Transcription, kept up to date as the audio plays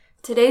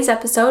Today's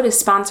episode is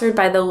sponsored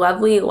by the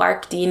lovely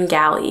Lark Dean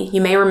Galley. You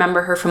may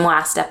remember her from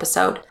last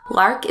episode.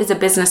 Lark is a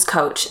business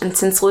coach, and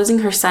since losing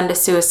her son to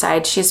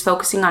suicide, she's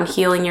focusing on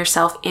healing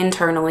yourself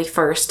internally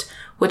first,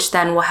 which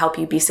then will help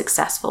you be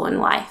successful in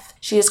life.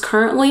 She is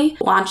currently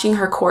launching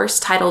her course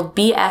titled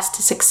BS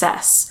to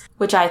Success,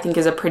 which I think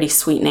is a pretty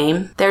sweet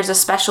name. There's a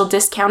special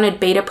discounted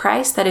beta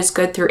price that is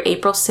good through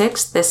April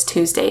 6th, this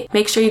Tuesday.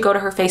 Make sure you go to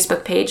her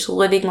Facebook page,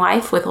 Living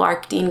Life with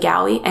Lark Dean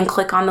Galley, and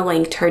click on the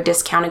link to her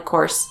discounted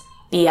course,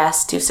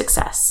 BS to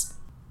Success.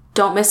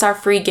 Don't miss our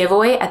free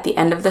giveaway at the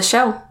end of the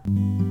show.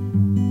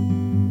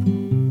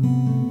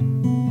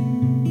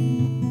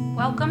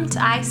 Welcome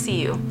to I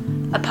See You,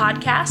 a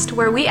podcast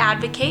where we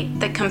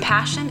advocate that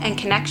compassion and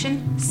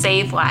connection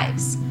save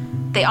lives.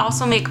 They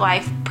also make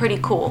life pretty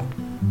cool.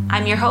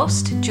 I'm your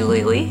host,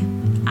 Julie Lee.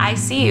 I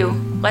see you.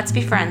 Let's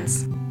be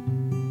friends.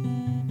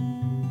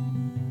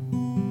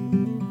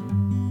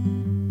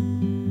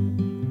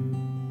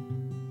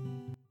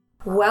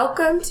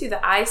 Welcome to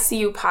the I See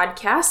You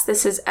podcast.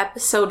 This is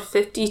episode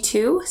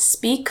 52,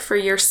 Speak for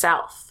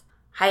Yourself.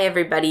 Hi,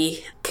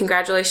 everybody.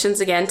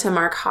 Congratulations again to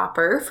Mark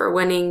Hopper for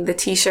winning the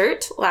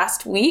t-shirt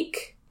last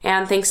week.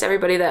 And thanks to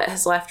everybody that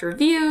has left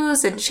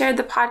reviews and shared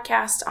the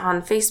podcast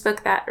on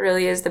Facebook. That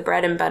really is the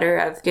bread and butter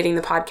of getting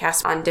the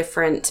podcast on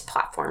different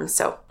platforms.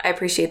 So I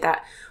appreciate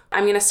that.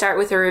 I'm going to start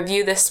with a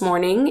review this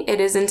morning. It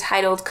is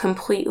entitled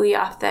Completely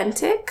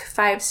Authentic,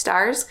 5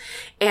 stars.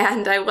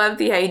 And I love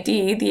the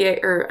ID,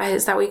 or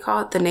is that what we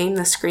call it? The name,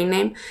 the screen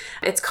name?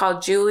 It's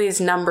called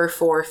Julie's number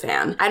 4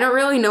 fan. I don't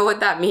really know what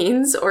that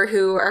means or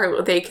who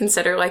are they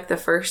consider like the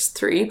first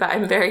 3, but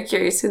I'm very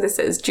curious who this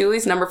is.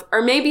 Julie's number 4,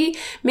 or maybe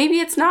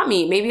it's not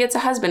me. Maybe it's a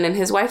husband and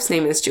his wife's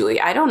name is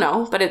Julie. I don't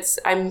know, but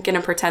I'm going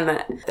to pretend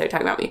that they're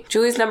talking about me.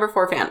 Julie's number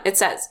 4 fan. It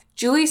says,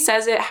 Julie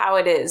says it how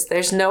it is.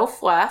 There's no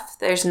fluff.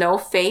 There's no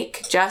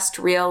fake, just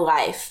real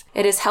life.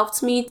 It has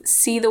helped me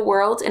see the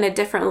world in a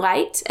different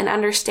light and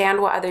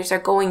understand what others are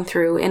going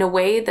through in a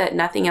way that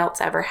nothing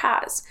else ever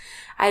has.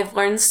 I've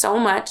learned so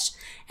much,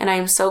 and I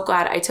am so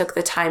glad I took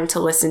the time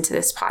to listen to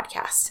this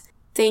podcast.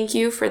 Thank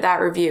you for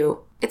that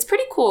review. It's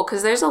pretty cool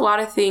because there's a lot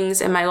of things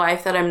in my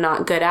life that I'm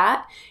not good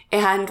at,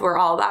 and we're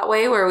all that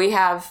way where we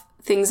have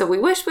things that we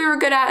wish we were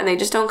good at and they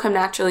just don't come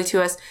naturally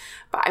to us.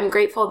 But I'm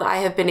grateful that I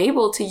have been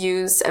able to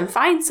use and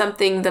find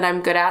something that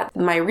I'm good at.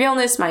 My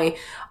realness, my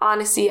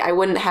honesty, I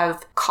wouldn't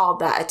have called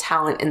that a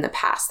talent in the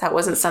past. That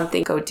wasn't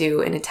something go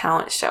do in a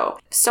talent show.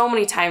 So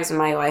many times in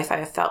my life I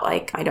have felt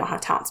like I don't have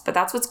talents, but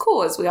that's what's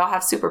cool is we all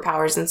have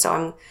superpowers. And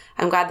so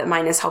I'm glad that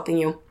mine is helping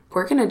you.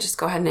 We're going to just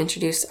go ahead and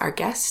introduce our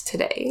guest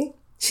today.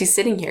 She's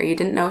sitting here. You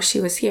didn't know she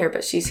was here,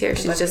 but she's here.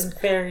 She's just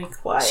very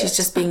quiet. She's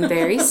just being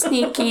very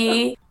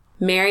sneaky.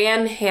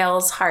 Marianne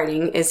Hales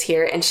Harding is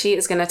here, and she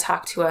is going to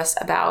talk to us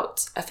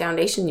about a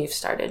foundation you've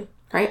started,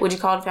 right? Would you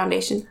call it a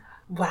foundation?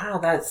 Wow,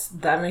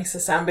 that makes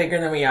us sound bigger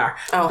than we are.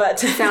 Oh, but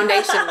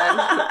foundation then.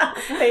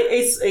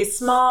 a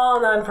small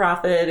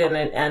nonprofit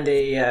and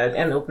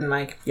an open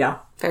mic. Yeah,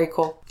 very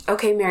cool.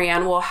 Okay,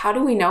 Marianne. Well, how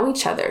do we know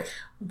each other?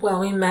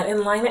 Well, we met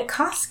in line at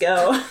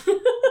Costco.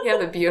 You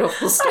have a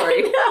beautiful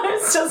story.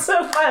 It's just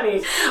so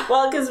funny.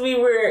 Well, because we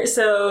were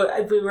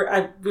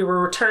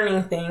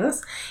returning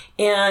things,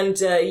 and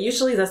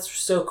usually that's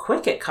so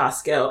quick at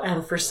Costco.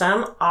 And for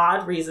some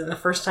odd reason, the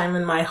first time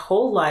in my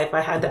whole life,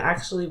 I had to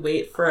actually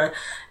wait for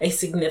a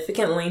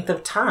significant length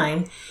of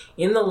time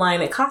in the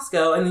line at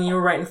Costco. And then you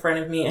were right in front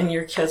of me, and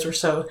your kids were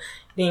so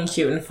being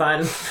cute and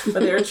fun,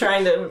 but they were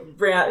trying to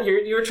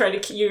you were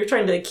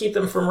trying to keep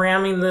them from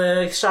ramming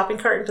the shopping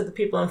cart into the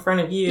people in front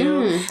of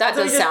you. That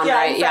does sound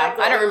right.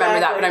 Exactly, I don't remember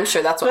that, but I'm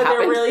sure that's what happened.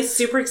 But they're really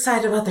super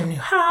excited about their new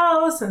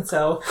house, and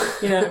so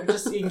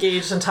just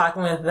engaged in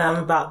talking with them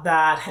about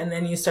that. And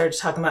then we started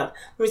talking about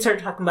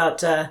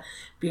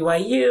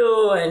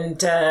BYU,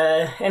 and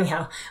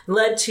anyhow,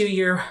 led to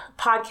your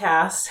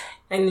podcast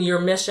and your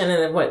mission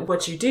and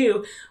what you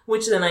do,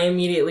 which then I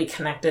immediately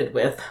connected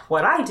with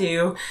what I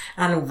do,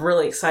 and I'm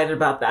really excited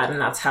about that. And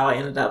that's how I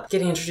ended up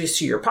getting introduced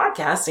to your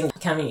podcast and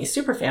becoming a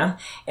super fan.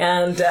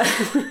 And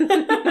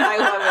I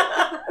love it.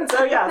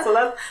 So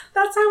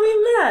that's how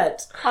we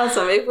met.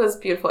 Awesome. It was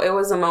beautiful. It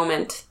was a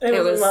moment.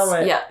 It was a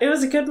moment. Yeah. It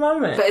was a good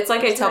moment. But it's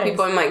like I tell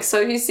people, I'm like, so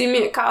if you see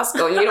me at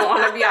Costco and you don't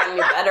want to be on,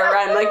 you better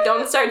run. Like,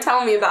 don't start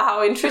telling me about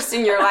how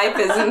interesting your life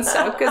is and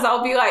stuff, because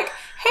I'll be like,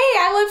 hey,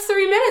 I live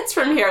 3 minutes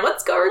from here.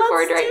 Let's go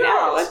record right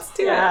now. Let's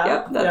do it.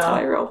 Yep, that's how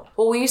I roll.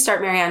 Well, will you start,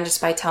 Marianne, just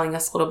by telling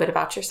us a little bit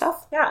about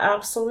yourself? Yeah,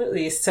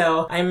 absolutely.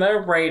 So I'm a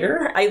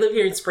writer. I live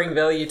here in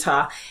Springville,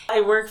 Utah.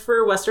 I work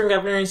for Western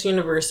Governors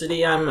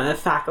University. I'm a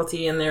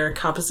faculty in their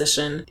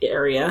composition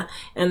area.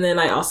 And then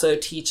I also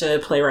teach a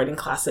playwriting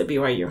class at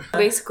BYU.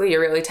 Basically,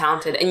 you're really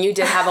talented. And you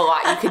did have a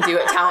lot you could do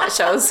at talent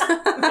shows.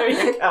 There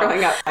you go.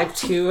 Growing up. I have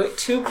two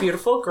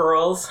beautiful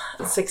girls,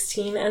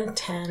 16 and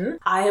 10.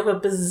 I have a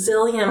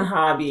bazillion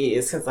hobbies.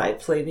 hobbies because I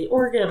play the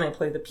organ, I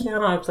play the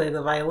piano, I play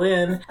the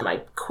violin, and I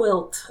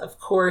quilt, of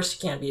course.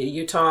 You can't be a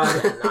Utah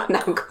and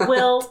not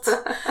quilt.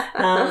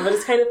 But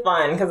it's kind of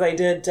fun because I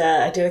did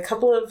a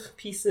couple of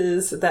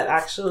pieces that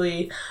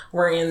actually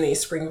were in the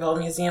Springville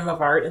Museum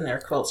of Art in their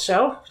quilt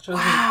show.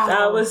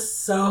 That was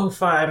so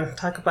fun.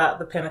 Talk about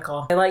the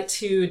pinnacle. I like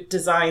to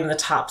design the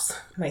tops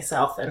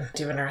myself and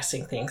do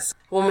interesting things.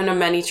 Woman of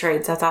many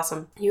trades. That's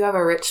awesome. You have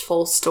a rich,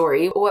 full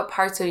story. What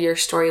parts of your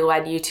story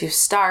led you to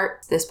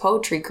start this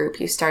poetry group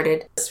you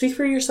started? Speak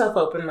for Yourself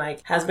open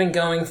mic has been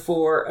going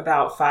for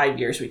about 5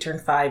 years. We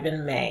turned 5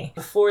 in May.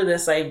 Before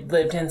this, I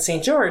lived in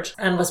St. George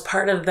and was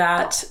part of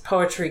that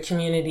poetry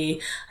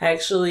community. I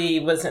actually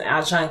was an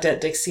adjunct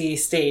at Dixie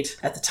State.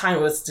 At the time,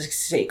 it was Dixie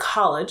State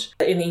College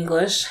in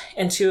English.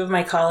 And 2 of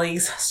my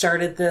colleagues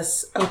started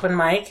this open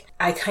mic.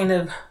 I kind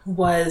of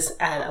was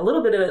at a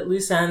little bit of at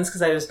loose ends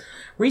because I was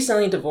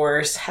recently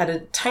divorced, had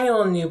a tiny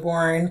little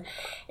newborn,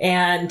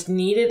 and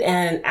needed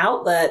an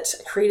outlet,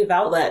 a creative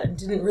outlet, and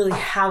didn't really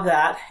have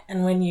that.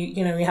 And when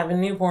you have a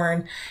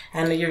newborn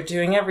and you're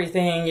doing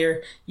everything,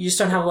 you just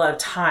don't have a lot of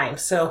time.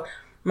 So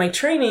my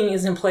training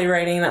is in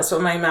playwriting. That's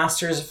what my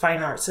master's of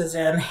fine arts is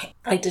in.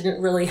 I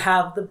didn't really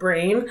have the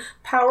brain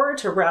power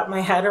to wrap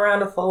my head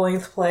around a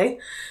full-length play.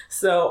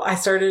 So I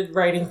started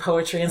writing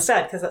poetry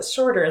instead because that's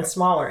shorter and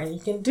smaller. And you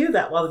can do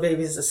that while the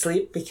baby's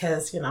asleep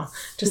because, it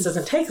just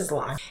doesn't take as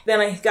long. Then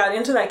I got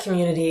into that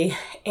community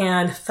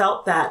and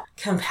felt that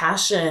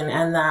compassion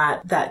and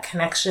that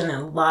connection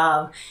and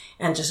love,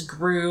 and just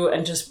grew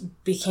and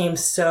just became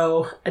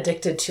so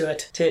addicted to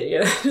it.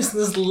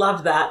 Just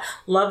love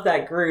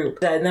that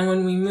group. And then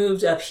when we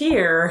moved up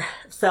here,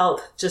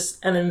 felt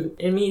just an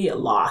immediate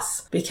loss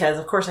because,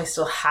 of course, I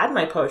still had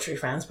my poetry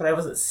friends, but I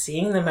wasn't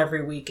seeing them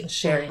every week and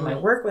sharing my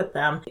work with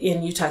them.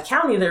 In Utah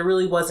County, there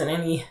really wasn't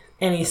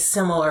any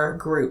similar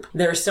group.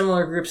 There are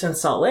similar groups in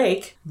Salt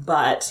Lake,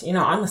 but,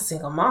 I'm a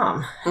single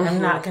mom.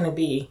 I'm not going to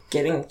be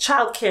getting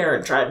childcare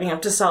and driving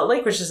up to Salt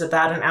Lake, which is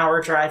about an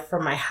hour drive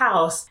from my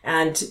house,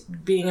 and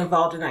being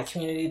involved in that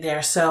community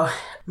there. So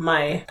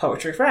my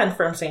poetry friend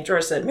from St.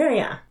 George said,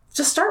 Marianne,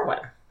 just start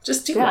one.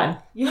 Just do one.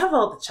 You have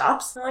all the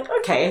chops. I'm like,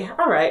 okay,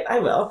 all right, I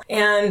will.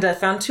 And I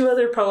found 2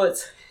 other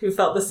poets who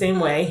felt the same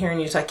way here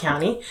in Utah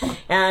County.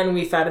 And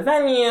we found a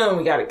venue and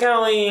we got it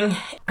going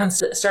and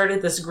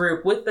started this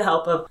group with the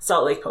help of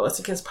Salt Lake poets,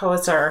 because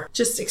poets are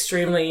just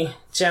extremely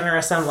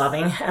generous and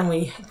loving. And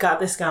we got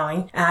this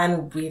going,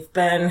 and we've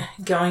been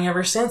going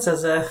ever since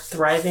as a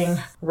thriving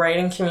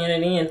writing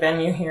community and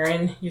venue here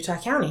in Utah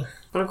County.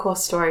 What a cool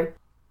story.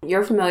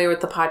 You're familiar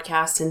with the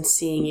podcast and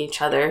seeing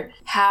each other.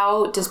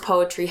 How does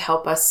poetry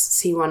help us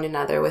see one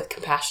another with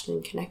compassion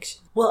and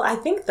connection? Well, I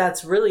think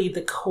that's really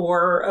the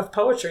core of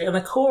poetry and the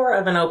core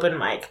of an open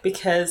mic,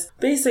 because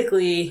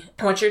basically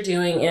what you're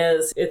doing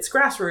is it's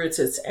grassroots.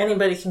 It's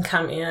anybody can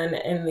come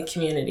in the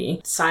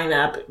community, sign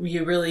up.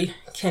 You really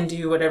can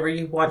do whatever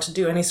you want to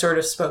do, any sort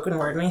of spoken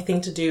word, anything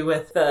to do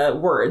with the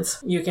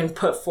words you can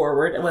put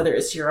forward, whether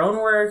it's your own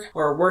work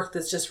or work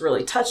that's just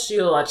really touched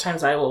you. A lot of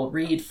times I will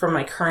read from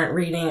my current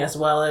reading as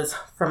well as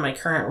from my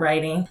current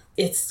writing.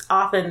 It's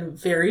often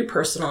very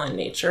personal in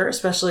nature,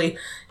 especially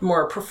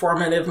more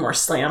performative, more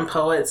slam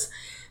poets.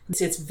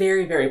 It's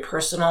very, very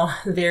personal,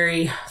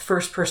 very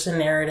first-person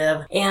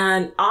narrative,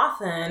 and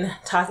often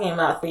talking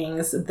about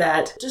things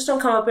that just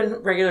don't come up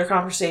in regular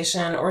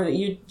conversation, or that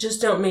you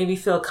just don't maybe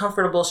feel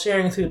comfortable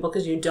sharing with people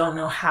because you don't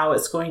know how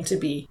it's going to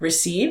be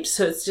received.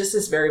 So it's just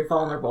this very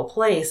vulnerable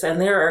place. And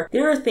there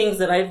are things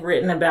that I've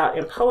written about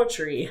in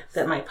poetry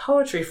that my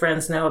poetry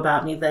friends know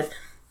about me that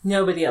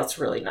nobody else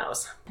really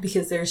knows,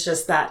 because there's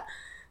just that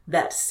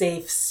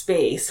safe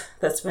space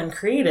that's been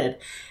created.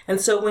 And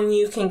so when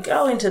you can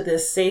go into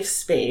this safe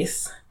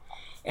space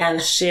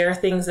and share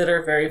things that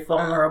are very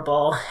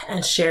vulnerable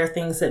and share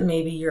things that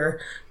maybe you're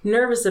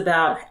nervous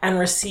about and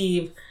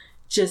receive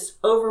just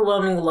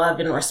overwhelming love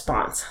in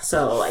response.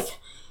 So like,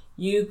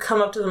 you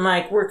come up to the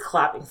mic, we're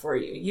clapping for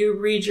you. You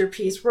read your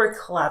piece, we're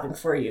clapping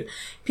for you.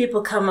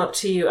 People come up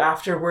to you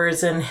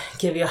afterwards and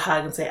give you a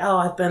hug and say, oh,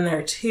 I've been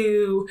there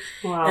too.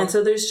 Wow. And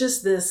so there's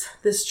just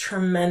this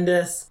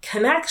tremendous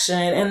connection.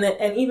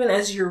 And even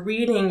as you're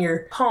reading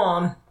your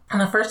poem,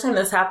 and the first time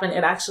this happened,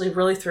 it actually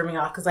really threw me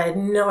off because I had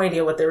no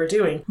idea what they were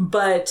doing.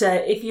 But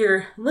if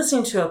you're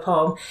listening to a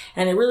poem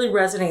and it really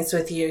resonates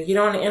with you, you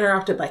don't want to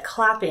interrupt it by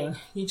clapping.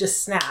 You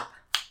just snap.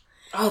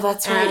 Oh,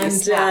 that's right.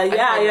 And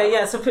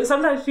yeah. So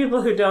sometimes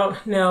people who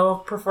don't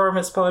know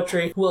performance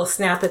poetry will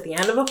snap at the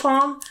end of a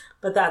poem,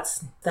 but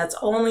that's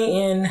only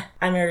in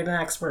I Married an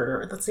Axe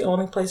Murderer. That's the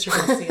only place you're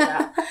going to see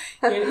that.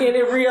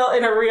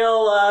 in a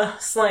real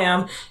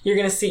slam, you're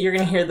going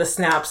to hear the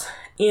snaps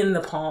in the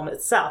poem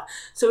itself.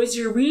 So as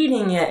you're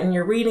reading it and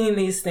you're reading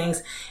these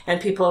things and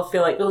people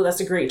feel like, oh,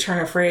 that's a great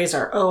turn of phrase,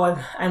 or, oh,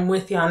 I'm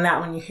with you on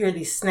that, when you hear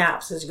these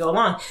snaps as you go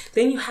along,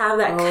 then you have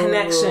that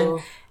connection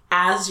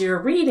as you're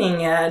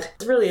reading it,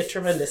 it's really a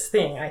tremendous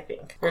thing, I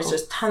think. There's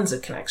just tons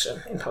of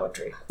connection in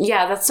poetry.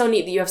 Yeah, that's so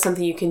neat that you have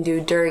something you can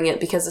do during it,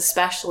 because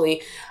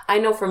especially, I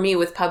know for me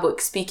with public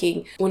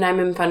speaking, when I'm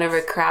in front of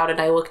a crowd and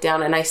I look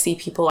down and I see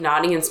people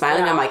nodding and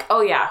smiling, I'm like,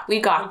 oh yeah,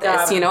 we got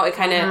this. It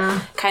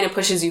kind of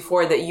pushes you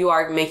forward that you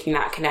are making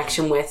that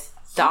connection with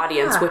the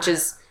audience, which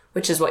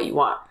is what you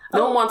want.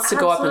 No one wants to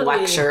go up and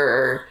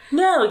lecture.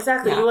 No,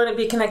 exactly. You want to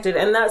be connected.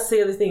 And that's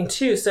the other thing,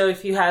 too. So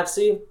if you have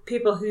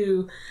people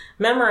who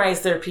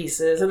memorize their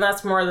pieces, and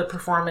that's more the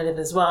performative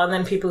as well, and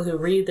then people who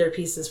read their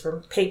pieces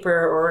from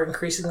paper or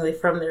increasingly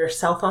from their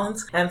cell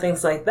phones and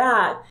things like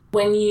that,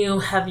 when you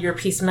have your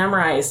piece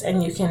memorized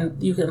and you can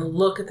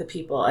look at the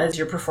people as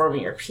you're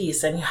performing your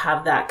piece and you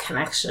have that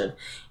connection,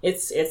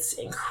 it's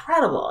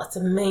incredible. It's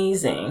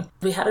amazing.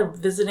 We had a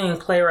visiting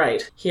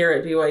playwright here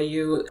at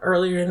BYU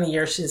earlier in the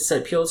year. She's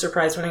a Pulitzer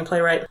Prize winning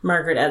playwright,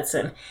 Margaret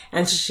Edson,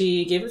 and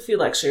she gave a few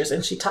lectures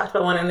and she talked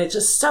about one, and it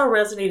just so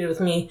resonated with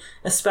me,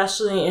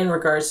 especially in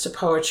regards to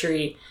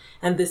poetry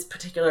and this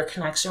particular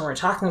connection we're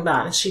talking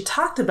about. And she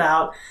talked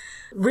about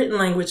written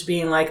language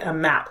being like a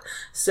map.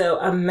 So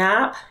a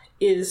map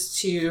is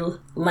to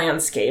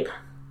landscape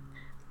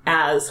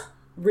as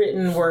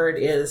written word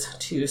is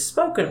to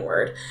spoken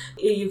word.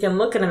 You can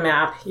look at a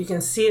map, you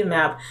can see a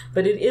map,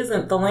 but it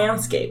isn't the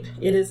landscape.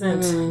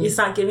 It's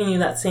not giving you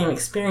that same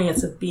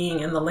experience of being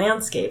in the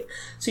landscape.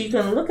 So you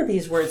can look at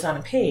these words on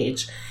a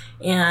page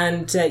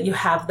and you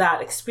have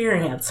that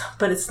experience,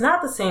 but it's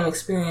not the same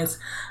experience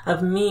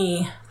of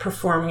me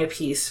performing a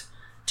piece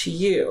to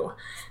you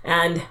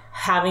and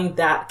having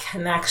that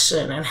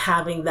connection and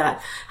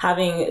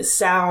having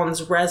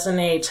sounds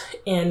resonate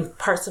in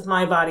parts of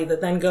my body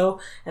that then go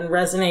and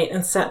resonate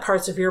in set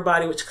parts of your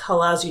body, which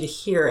allows you to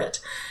hear it.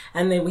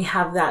 And then we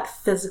have that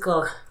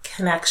physical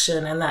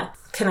connection and that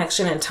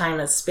connection in time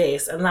and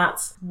space. And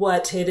that's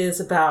what it is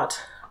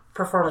about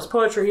performance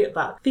poetry,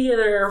 about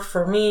theater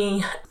for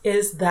me,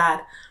 is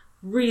that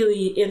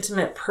really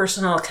intimate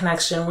personal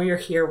connection. We are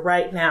here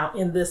right now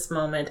in this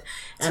moment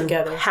and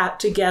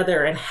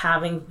together and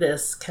having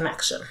this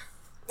connection.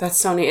 That's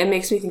so neat. It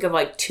makes me think of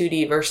like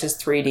 2D versus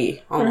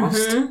 3D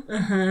almost. Mm-hmm,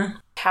 mm-hmm.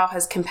 How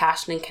has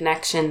compassion and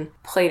connection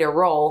played a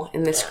role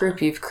in this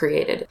group you've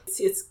created?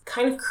 It's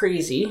kind of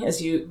crazy, as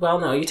you well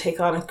know. You take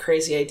on a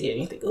crazy idea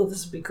and you think, oh,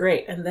 this would be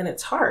great. And then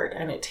it's hard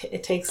and it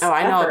takes effort.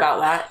 I know about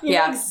that. You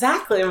know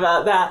exactly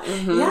about that.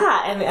 Mm-hmm.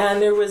 Yeah.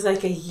 And there was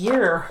like a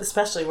year,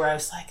 especially where I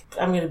was like,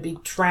 I'm going to be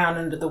drowned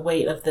under the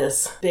weight of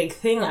this big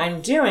thing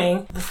I'm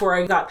doing before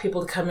I got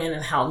people to come in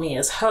and help me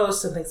as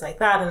hosts and things like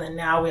that. And then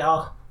now we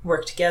all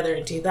work together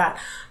and do that.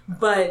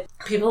 But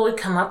people would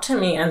come up to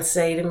me and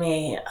say to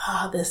me,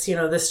 oh, this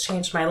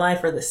changed my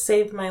life, or this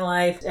saved my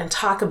life, and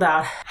talk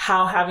about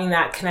how having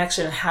that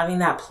connection, having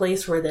that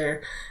place where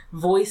their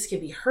voice could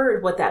be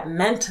heard, what that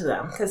meant to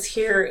them. Because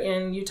here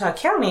in Utah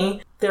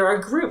County, there are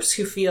groups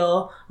who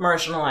feel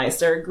marginalized.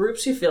 There are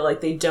groups who feel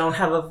like they don't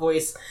have a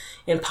voice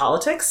in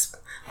politics.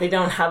 They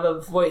don't have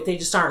a voice. They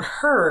just aren't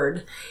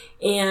heard.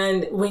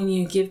 And when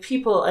you give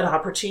people an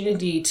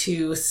opportunity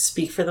to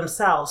speak for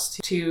themselves,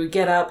 to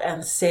get up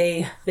and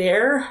say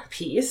their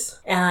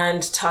piece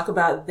and talk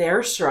about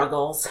their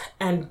struggles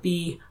and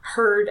be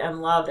heard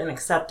and loved and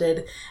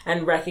accepted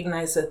and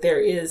recognize that there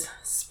is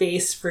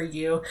space for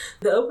you.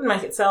 The open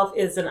mic itself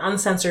is an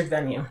uncensored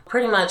venue.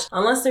 Pretty much,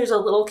 unless there's a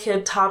little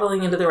kid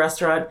toddling into the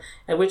restaurant,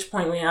 at which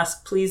point we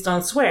ask, please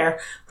don't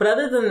swear. But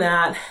other than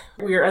that,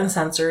 we are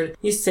uncensored.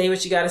 You say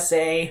what you gotta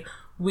say.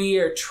 We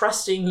are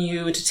trusting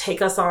you to take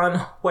us on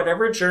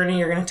whatever journey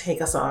you're going to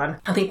take us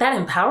on. I think that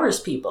empowers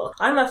people.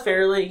 I'm a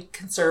fairly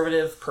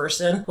conservative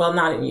person. Well,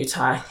 not in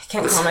Utah. I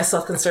can't call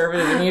myself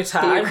conservative in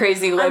Utah. You're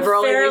crazy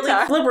liberal in Utah.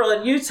 I'm fairly liberal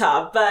in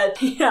Utah, but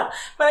yeah.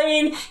 But I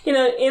mean,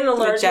 in the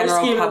larger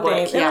scheme of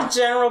things, in the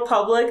general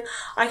public,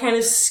 I kind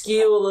of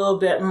skew a little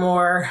bit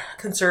more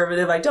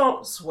conservative. I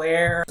don't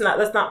swear.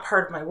 That's not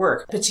part of my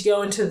work. But you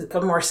go into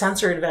a more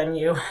censored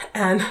venue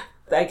and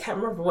I can't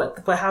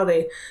remember how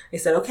they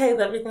said, okay,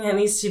 everything that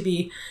needs to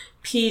be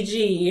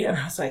PG. And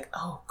I was like,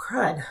 oh,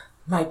 crud.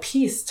 My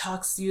piece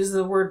uses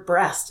the word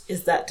breast.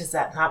 Is that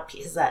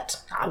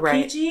not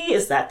right. PG?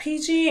 Is that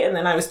PG? And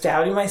then I was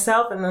doubting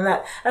myself. And then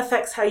that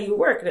affects how you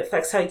work. It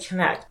affects how you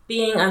connect.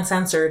 Being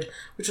uncensored,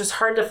 which was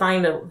hard to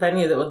find a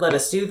venue that would let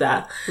us do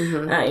that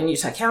in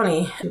Utah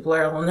County. People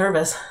are a little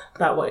nervous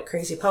about what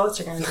crazy poets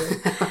are going to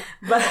do.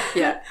 But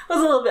it was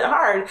a little bit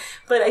hard.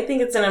 But I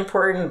think it's an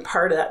important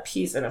part of that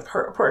piece, an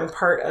important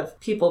part of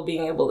people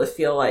being able to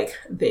feel like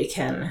they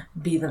can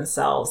be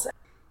themselves.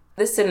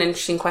 This is an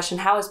interesting question.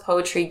 How has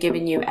poetry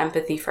given you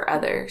empathy for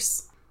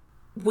others?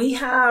 We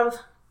have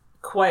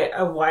quite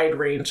a wide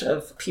range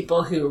of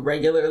people who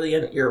regularly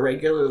and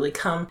irregularly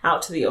come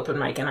out to the open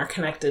mic and are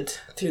connected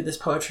through this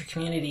poetry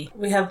community.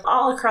 We have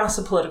all across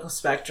the political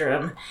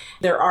spectrum.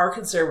 There are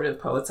conservative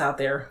poets out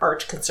there,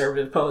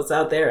 arch-conservative poets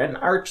out there, and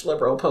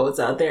arch-liberal poets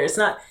out there. It's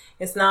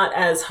It's not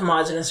as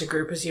homogenous a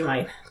group as you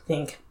might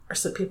think, or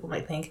some people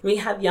might think. We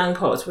have young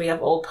poets, we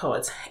have old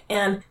poets.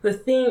 And the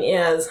thing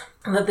is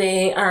that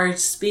they are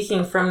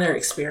speaking from their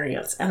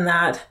experience, and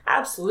that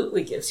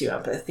absolutely gives you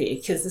empathy,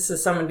 because this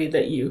is somebody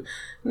that you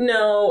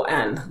know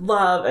and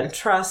love and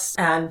trust,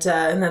 and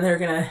then they're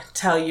going to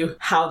tell you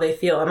how they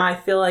feel. And I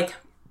feel like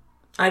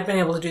I've been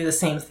able to do the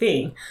same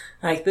thing.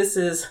 Like, this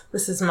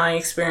is my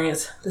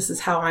experience. This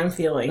is how I'm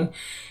feeling.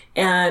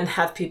 And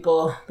have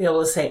people be able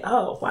to say,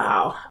 oh,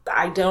 wow,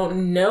 I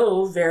don't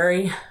know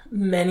very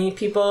many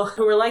people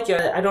who are like you.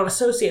 I don't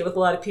associate with a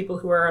lot of people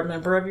who are a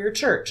member of your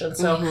church. And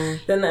so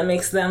then that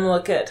makes them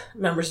look at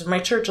members of my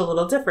church a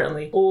little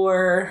differently.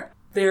 Or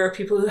there are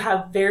people who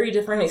have very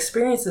different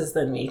experiences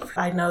than me.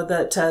 I know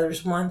that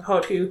there's one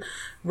poet who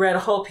read a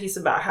whole piece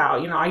about how,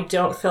 I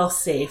don't feel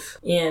safe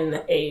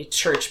in a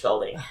church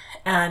building.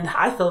 And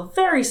I feel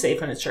very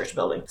safe in a church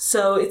building.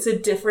 So it's a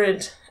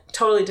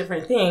totally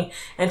different thing.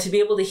 And to be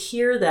able to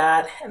hear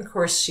that, and of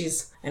course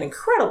she's an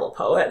incredible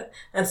poet,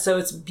 and so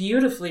it's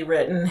beautifully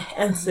written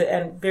and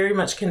very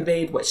much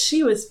conveyed what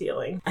she was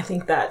feeling. I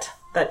think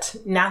that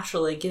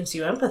naturally gives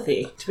you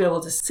empathy, to be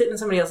able to sit in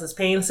somebody else's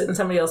pain, sit in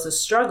somebody else's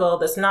struggle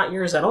that's not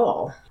yours at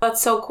all.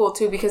 That's so cool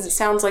too, because it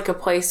sounds like a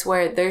place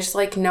where there's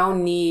like no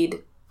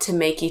need to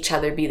make each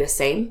other be the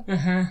same.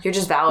 You're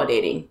just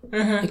validating.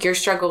 Like, your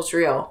struggle's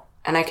real,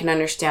 and I can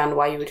understand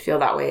why you would feel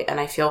that way, and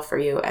I feel for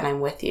you, and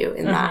I'm with you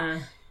in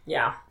that.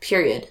 Yeah.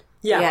 Period.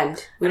 Yeah. The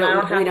end. We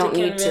don't have to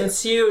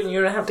convince you, and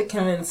you don't have to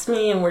convince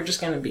me, and we're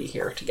just going to be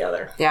here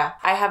together. Yeah.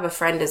 I have a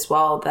friend as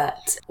well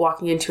that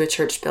walking into a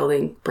church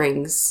building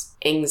brings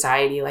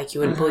anxiety like you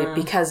wouldn't believe,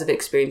 because of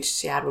experiences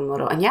she had when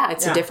little. And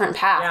it's a different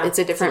path. Yeah, it's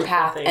a different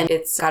path, thing. and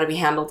it's got to be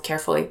handled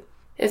carefully.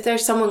 If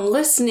there's someone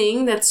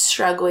listening that's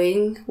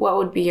struggling, what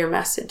would be your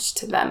message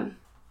to them?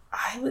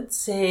 I would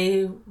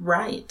say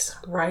write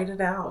it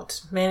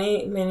out.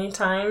 Many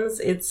times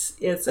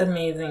it's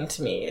amazing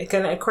to me.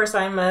 Again, of course,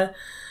 I'm a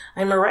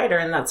writer,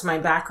 and that's my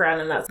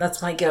background, and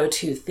that's my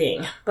go-to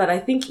thing. But I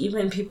think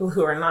even people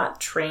who are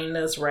not trained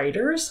as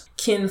writers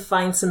can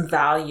find some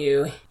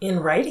value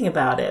in writing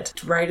about it.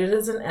 Write it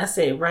as an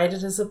essay, write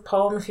it as a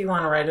poem if you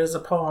want to write it as a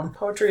poem.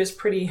 Poetry is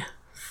pretty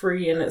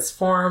free in its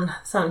form.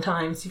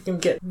 Sometimes you can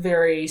get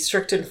very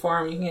strict in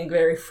form, you can get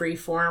very free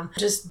form.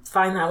 Just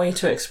find that way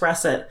to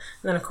express it. And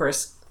then, of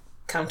course,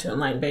 come to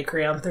Enlightened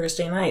Bakery on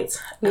Thursday nights.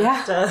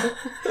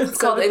 It's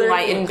called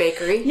Enlightened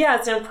Bakery. Yeah,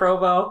 it's in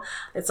Provo.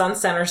 It's on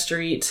Center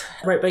Street.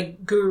 Right by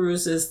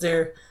Guru's is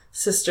their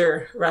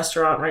sister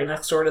restaurant right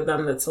next door to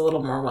them that's a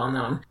little more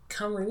well-known.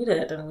 Come read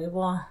it, and we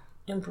will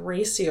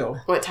embrace you.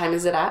 What time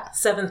is it at?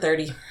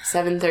 7:30.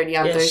 7:30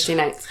 on Thursday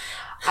nights.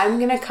 I'm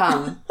going to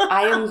come.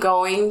 I am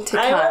going to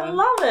come. I would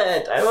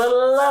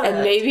love it.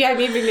 And maybe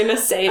I'm even going to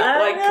say,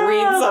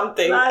 read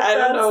something. I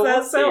don't know.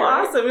 That's so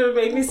awesome. It would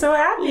make me so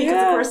happy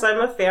because, of course,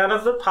 I'm a fan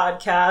of the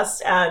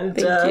podcast. And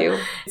thank you.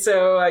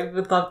 So I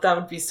would love, that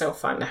would be so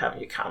fun to have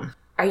you come.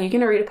 Are you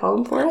going to read a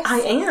poem for us? I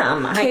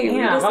am. Okay,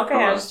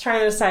 I was trying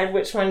to decide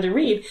which one to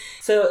read.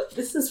 So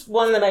this is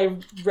one that I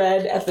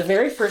read at the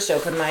very first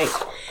open mic,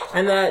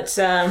 and that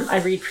I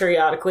read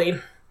periodically.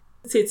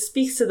 It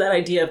speaks to that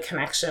idea of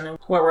connection and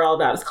what we're all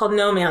about. It's called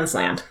No Man's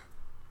Land.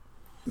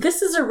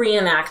 This is a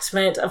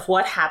reenactment of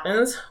what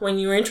happens when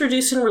you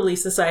introduce and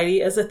release society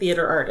as a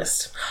theater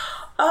artist.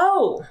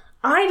 Oh,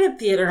 I did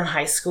theater in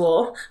high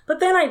school,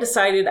 but then I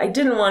decided I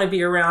didn't want to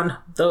be around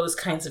those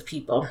kinds of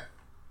people.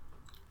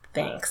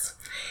 Thanks.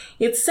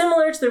 It's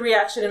similar to the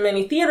reaction of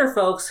many theater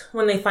folks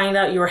when they find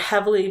out you are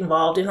heavily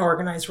involved in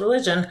organized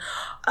religion.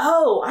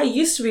 Oh, I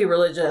used to be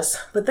religious,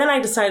 but then I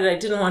decided I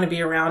didn't want to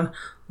be around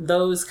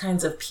those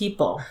kinds of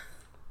people.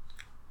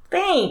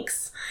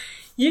 Thanks.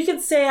 You could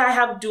say I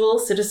have dual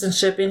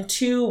citizenship in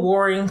two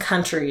warring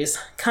countries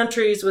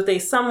with a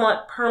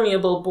somewhat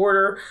permeable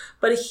border,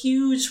 but a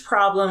huge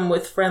problem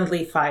with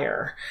friendly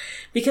fire.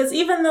 Because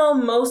even though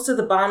most of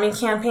the bombing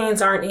campaigns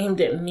aren't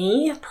aimed at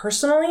me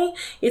personally,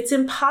 it's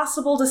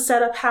impossible to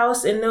set up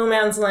house in no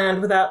man's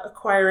land without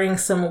acquiring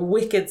some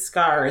wicked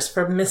scars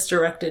from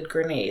misdirected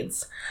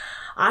grenades.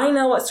 I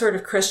know what sort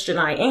of Christian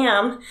I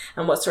am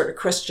and what sort of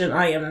Christian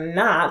I am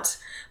not,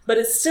 but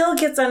it still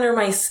gets under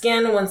my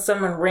skin when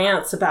someone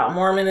rants about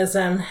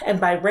Mormonism. And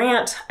by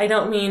rant, I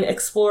don't mean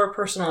explore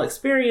personal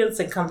experience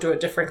and come to a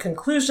different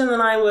conclusion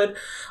than I would,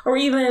 or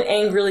even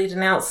angrily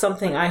denounce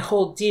something I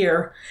hold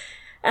dear.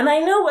 And I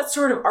know what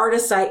sort of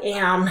artist I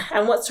am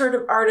and what sort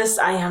of artist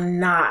I am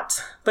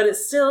not, but it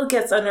still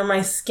gets under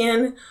my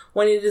skin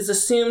when it is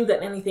assumed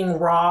that anything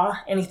raw,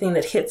 anything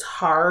that hits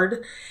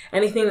hard,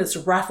 anything that's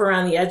rough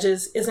around the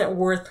edges isn't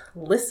worth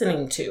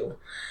listening to.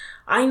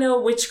 I know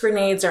which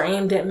grenades are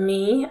aimed at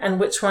me and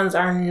which ones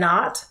are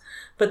not,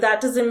 but that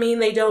doesn't mean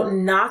they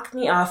don't knock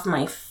me off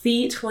my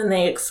feet when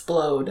they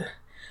explode.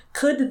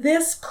 Could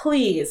this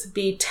please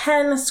be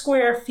 10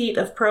 square feet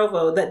of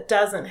Provo that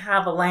doesn't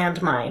have a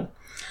landmine?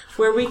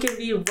 Where we can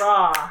be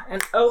raw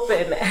and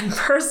open and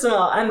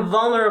personal and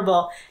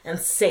vulnerable and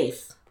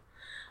safe.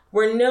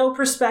 where no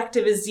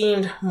perspective is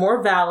deemed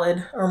more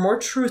valid or more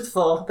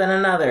truthful than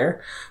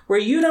another, where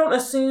you don't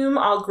assume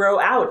I'll grow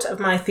out of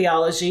my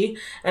theology,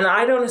 and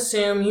I don't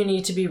assume you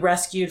need to be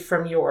rescued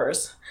from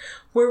yours,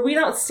 where we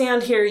don't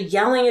stand here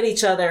yelling at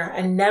each other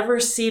and never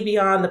see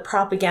beyond the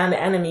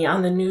propaganda enemy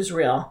on the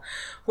newsreel,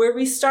 where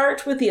we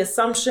start with the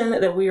assumption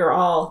that we are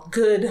all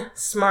good,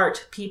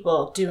 smart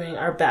people doing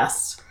our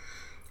best.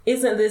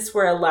 Isn't this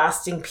where a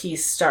lasting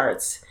peace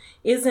starts?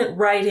 Isn't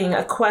writing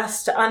a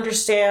quest to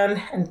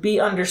understand and be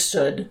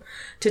understood,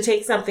 to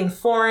take something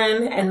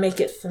foreign and make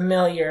it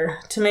familiar,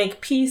 to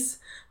make peace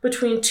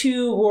between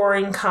two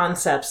warring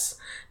concepts,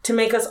 to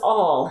make us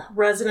all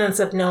residents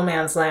of no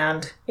man's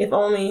land, if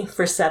only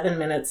for 7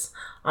 minutes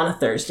on a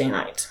Thursday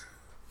night?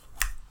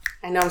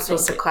 I know I'm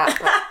supposed to clap,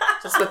 but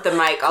just with the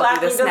mic, I'll Clapping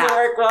do the snap. doesn't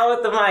work well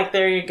with the mic.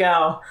 There you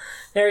go.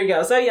 There you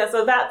go. So yeah,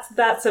 so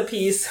that's a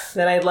piece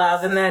that I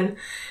love. And then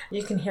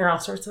you can hear all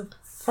sorts of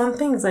fun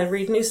things. I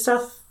read new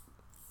stuff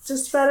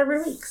just about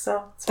every week.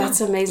 So that's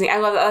amazing. I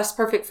love that. That's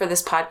perfect for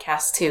this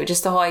podcast too.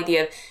 Just the whole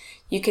idea of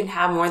you can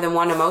have more than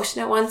one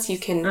emotion at once. You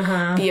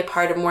can be a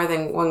part of more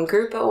than one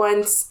group at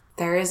once.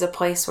 There is a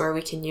place where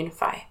we can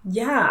unify.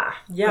 Yeah.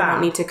 We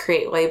don't need to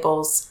create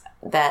labels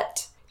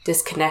that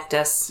disconnect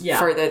us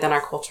further than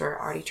our culture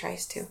already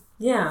tries to.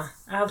 Yeah,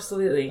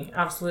 absolutely.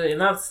 Absolutely.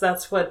 And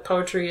that's what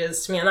poetry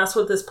is to me. And that's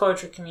what this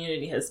poetry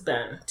community has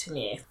been to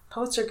me.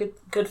 Poets are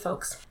good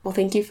folks. Well,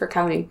 thank you for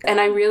coming. And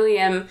I really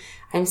am,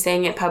 I'm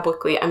saying it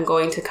publicly, I'm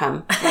going to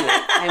come.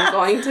 I'm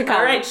going to come.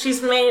 All right,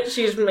 she's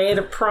made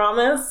a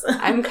promise.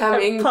 I'm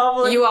coming. A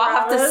public you all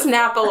promise. have to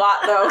snap a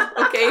lot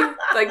though, okay?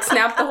 Like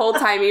snap the whole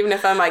time, even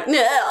if I'm like,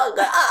 no,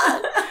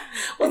 God.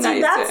 Well,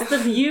 see, that's the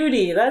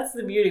beauty. That's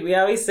the beauty. We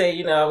always say,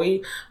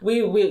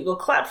 we will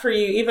clap for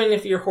you even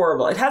if you're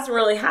horrible. It hasn't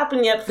really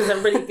happened yet because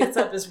everybody gets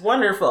up is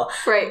wonderful.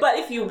 Right. But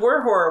if you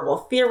were horrible,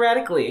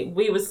 theoretically,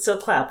 we would still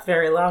clap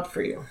very loud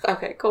for you.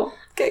 Okay, cool.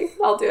 Okay,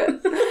 I'll do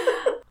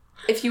it.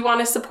 If you want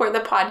to support the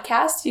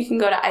podcast, you can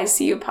go to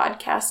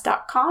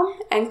icupodcast.com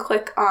and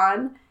click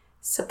on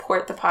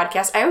support the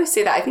podcast. I always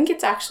say that. I think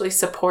it's actually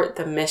support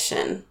the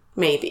mission.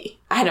 Maybe.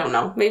 I don't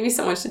know. Maybe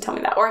someone should tell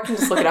me that. Or I can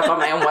just look it up on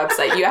my own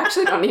website. You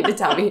actually don't need to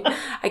tell me.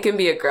 I can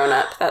be a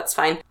grown-up. That's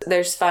fine.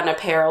 There's fun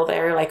apparel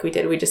there like we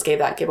did. We just gave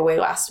that giveaway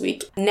last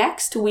week.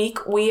 Next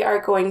week, we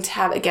are going to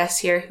have a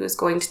guest here who's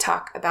going to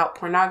talk about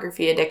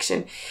pornography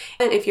addiction.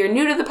 And if you're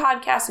new to the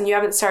podcast and you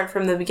haven't started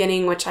from the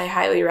beginning, which I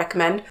highly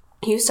recommend,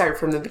 you started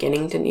from the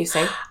beginning, didn't you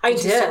say? I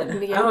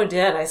did. Oh, I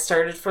did. I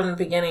started from the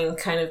beginning,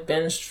 kind of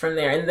binged from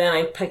there. And then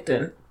I picked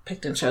in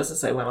shows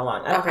as I went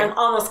along. Okay. I'm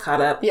almost caught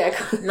up. Yeah.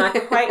 Not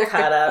quite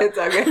caught up. It's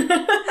okay.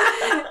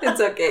 It's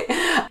okay.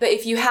 But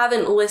if you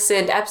haven't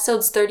listened,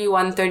 episodes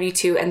 31,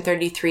 32, and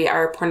 33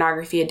 are a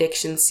pornography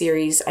addiction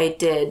series I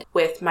did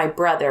with my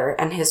brother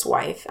and his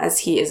wife, as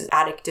he is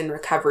addict in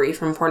recovery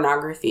from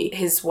pornography.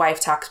 His wife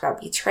talks about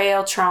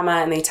betrayal, trauma,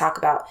 and they talk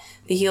about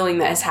the healing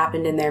that has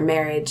happened in their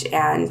marriage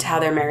and how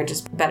their marriage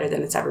is better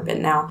than it's ever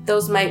been now.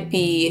 Those might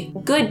be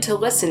good to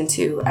listen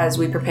to as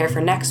we prepare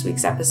for next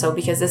week's episode,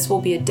 because this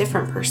will be a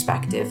different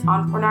perspective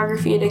on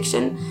pornography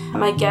addiction.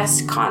 My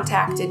guest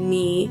contacted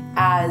me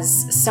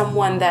as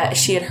someone that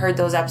she had heard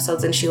those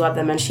episodes and she loved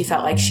them and she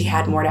felt like she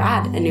had more to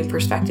add, a new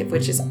perspective,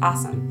 which is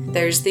awesome.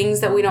 There's things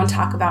that we don't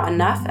talk about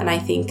enough, and I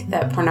think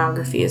that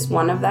pornography is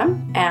one of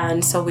them,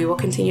 and so we will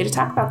continue to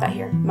talk about that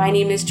here. My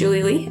name is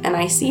Julie Lee, and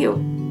I see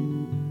you.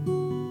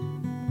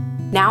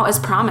 Now, as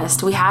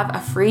promised, we have a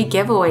free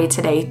giveaway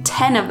today,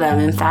 10 of them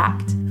in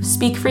fact.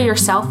 Speak for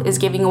Yourself is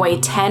giving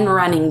away 10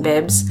 running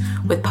bibs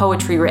with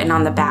poetry written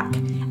on the back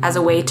as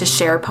a way to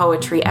share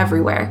poetry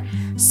everywhere.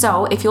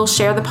 So if you'll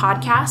share the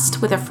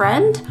podcast with a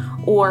friend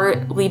or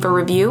leave a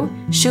review,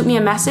 shoot me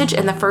a message,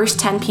 and the first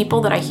 10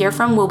 people that I hear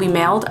from will be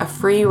mailed a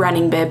free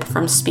running bib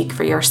from Speak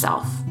for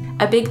Yourself.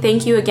 A big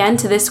thank you again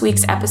to this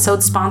week's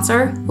episode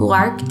sponsor,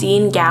 Lark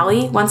Dean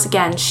Galley. Once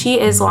again, she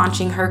is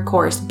launching her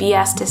course,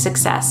 BS to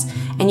Success,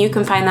 and you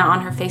can find that on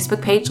her Facebook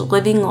page,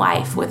 Living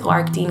Life with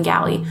Lark Dean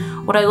Galley.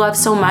 What I love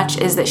so much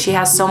is that she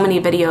has so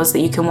many videos that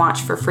you can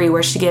watch for free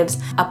where she gives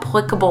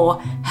applicable,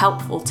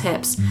 helpful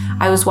tips.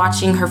 I was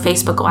watching her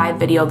Facebook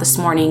Live video this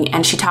morning,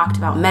 and she talked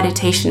about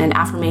meditation and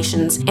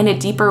affirmations in a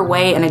deeper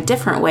way and a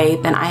different way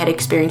than I had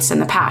experienced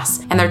in the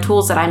past, and they're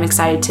tools that I'm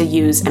excited to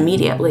use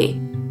immediately.